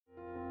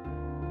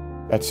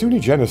At SUNY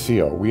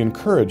Geneseo, we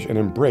encourage and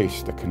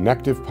embrace the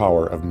connective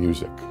power of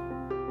music.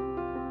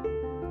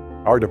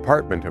 Our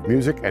Department of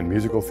Music and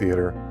Musical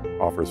Theater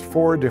offers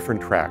 4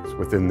 different tracks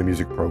within the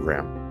music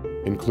program,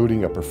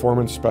 including a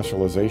performance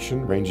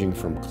specialization ranging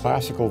from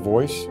classical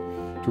voice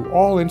to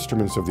all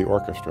instruments of the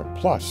orchestra,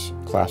 plus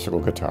classical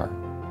guitar.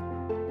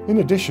 In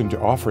addition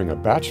to offering a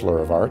Bachelor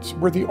of Arts,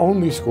 we're the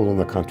only school in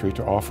the country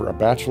to offer a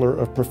Bachelor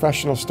of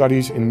Professional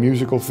Studies in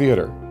Musical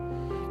Theater.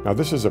 Now,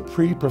 this is a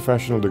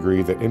pre-professional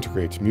degree that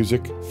integrates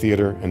music,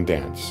 theater, and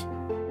dance.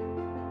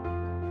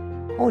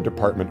 Our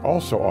department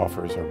also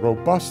offers a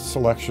robust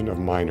selection of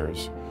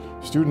minors.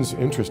 Students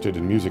interested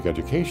in music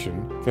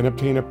education can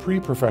obtain a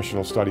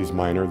pre-professional studies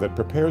minor that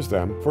prepares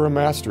them for a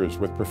master's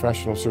with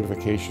professional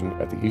certification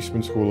at the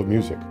Eastman School of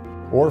Music,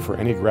 or for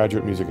any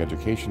graduate music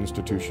education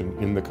institution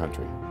in the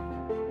country.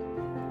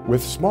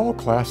 With small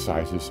class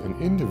sizes and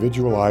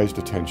individualized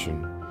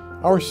attention,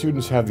 our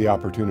students have the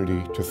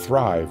opportunity to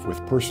thrive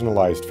with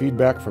personalized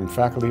feedback from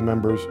faculty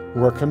members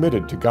who are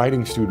committed to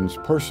guiding students'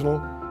 personal,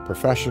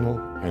 professional,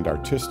 and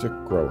artistic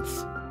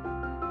growth.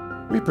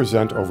 We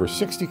present over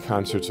 60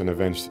 concerts and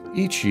events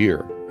each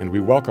year, and we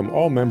welcome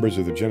all members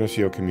of the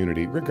Geneseo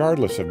community,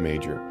 regardless of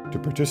major, to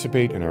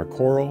participate in our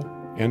choral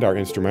and our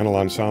instrumental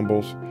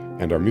ensembles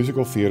and our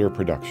musical theater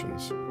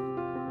productions.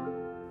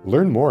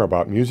 Learn more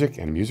about music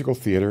and musical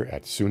theater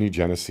at SUNY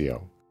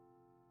Geneseo.